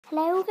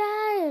Hello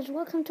guys,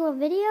 welcome to a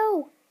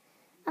video.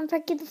 I'm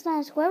Frankie the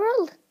Flying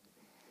Squirrel.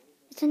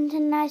 It's a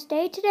nice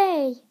day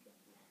today.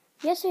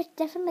 Yes, it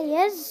definitely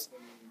is.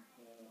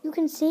 You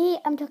can see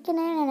I'm talking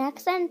in an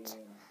accent.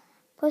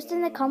 Post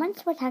in the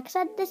comments what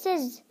accent this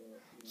is.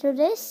 So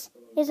this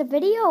is a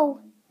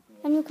video,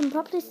 and you can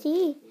probably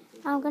see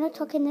I'm going to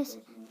talk in this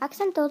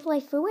accent all the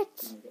way through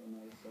it.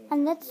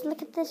 And let's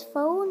look at this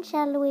phone,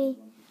 shall we?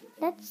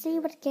 Let's see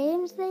what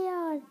games they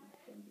are.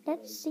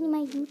 Let's see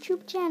my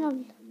YouTube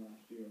channel.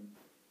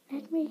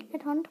 Let me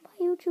get onto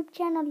my YouTube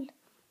channel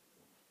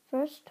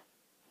first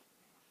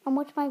and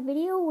watch my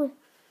video.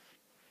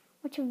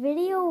 Watch a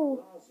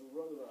video.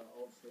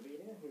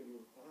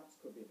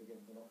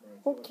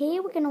 Okay,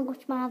 we're gonna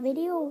watch my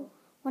video.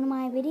 One of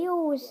my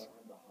videos.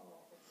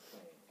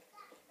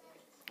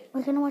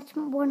 We're gonna watch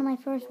one of my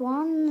first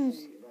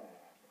ones.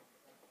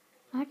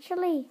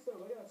 Actually,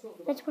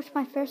 let's watch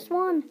my first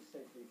one.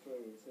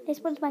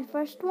 This was my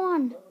first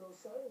one.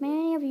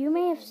 Many of you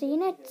may have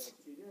seen it.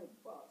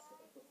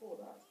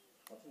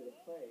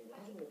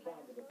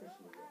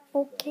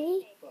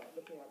 Okay,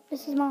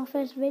 this is my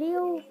first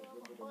video.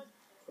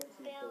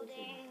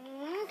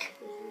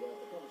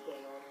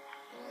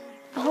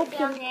 I hope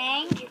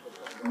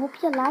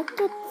you liked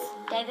it.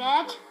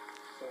 David?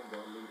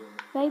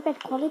 Very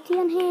bad quality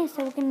on here,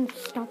 so we can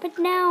stop it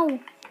now.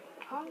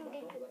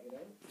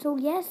 So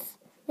yes,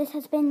 this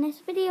has been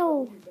this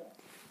video.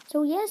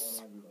 So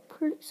yes,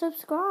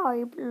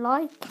 subscribe,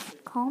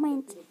 like,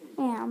 comment,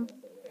 and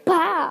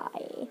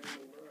bye.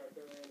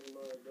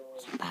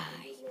 Bye.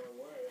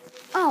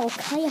 Oh,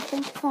 okay, I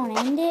think I can't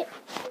end it.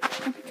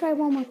 Let me try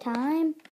one more time.